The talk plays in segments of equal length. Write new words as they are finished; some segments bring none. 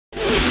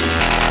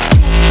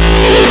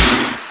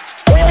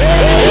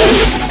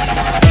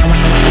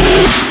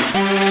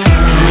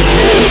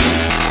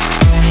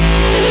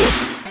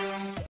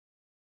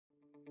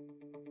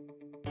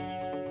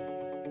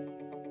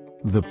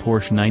The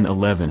Porsche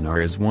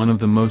 911R is one of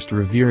the most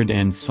revered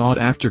and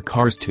sought-after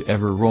cars to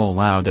ever roll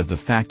out of the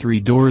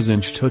factory doors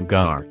in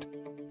Stuttgart.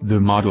 The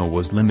model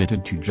was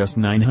limited to just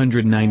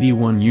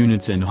 991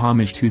 units in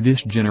homage to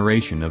this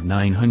generation of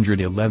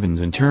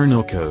 911's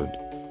internal code.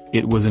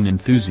 It was an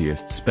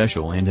enthusiast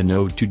special and an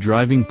ode to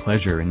driving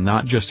pleasure and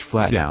not just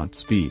flat-out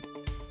speed.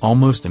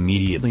 Almost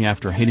immediately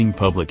after hitting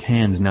public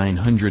hands,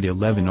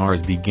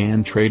 911Rs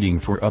began trading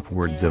for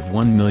upwards of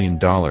 $1 million.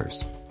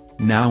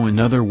 Now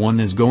another one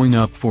is going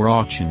up for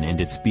auction, and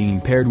it's being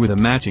paired with a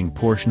matching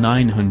Porsche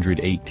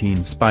 918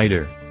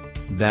 Spyder.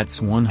 That's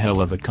one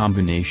hell of a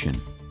combination.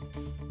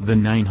 The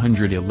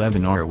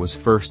 911R was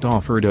first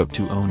offered up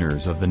to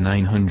owners of the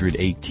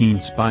 918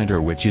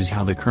 Spyder, which is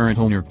how the current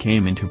owner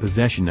came into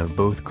possession of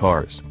both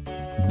cars.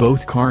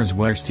 Both cars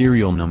wear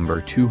serial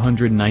number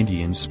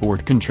 290 in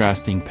sport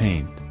contrasting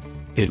paint.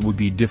 It would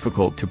be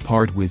difficult to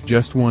part with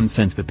just one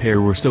since the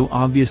pair were so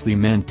obviously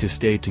meant to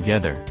stay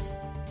together.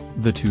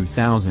 The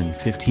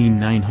 2015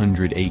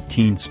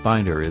 918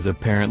 Spyder is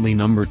apparently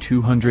number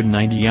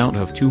 290 out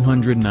of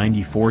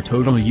 294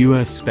 total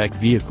US spec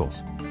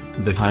vehicles.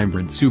 The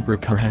hybrid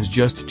supercar has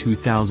just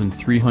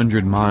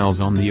 2,300 miles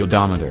on the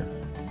odometer.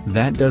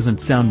 That doesn't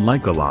sound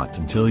like a lot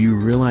until you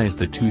realize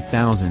the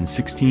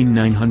 2016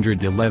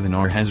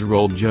 911R has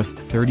rolled just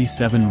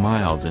 37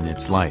 miles in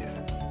its life.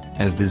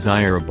 As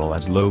desirable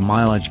as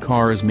low-mileage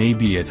cars may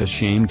be, it's a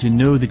shame to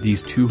know that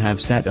these two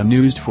have sat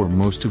unused for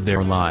most of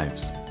their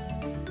lives.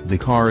 The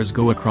cars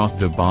go across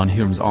the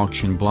Bonhams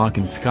auction block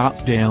in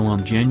Scottsdale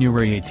on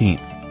January 18.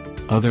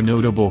 Other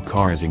notable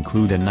cars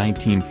include a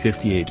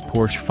 1958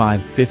 Porsche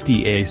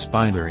 550A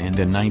Spyder and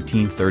a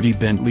 1930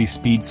 Bentley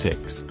Speed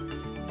 6.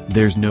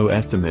 There's no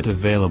estimate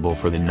available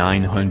for the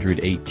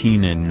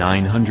 918 and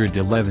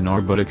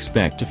 911R, but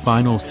expect a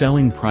final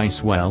selling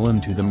price well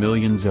into the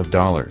millions of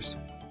dollars.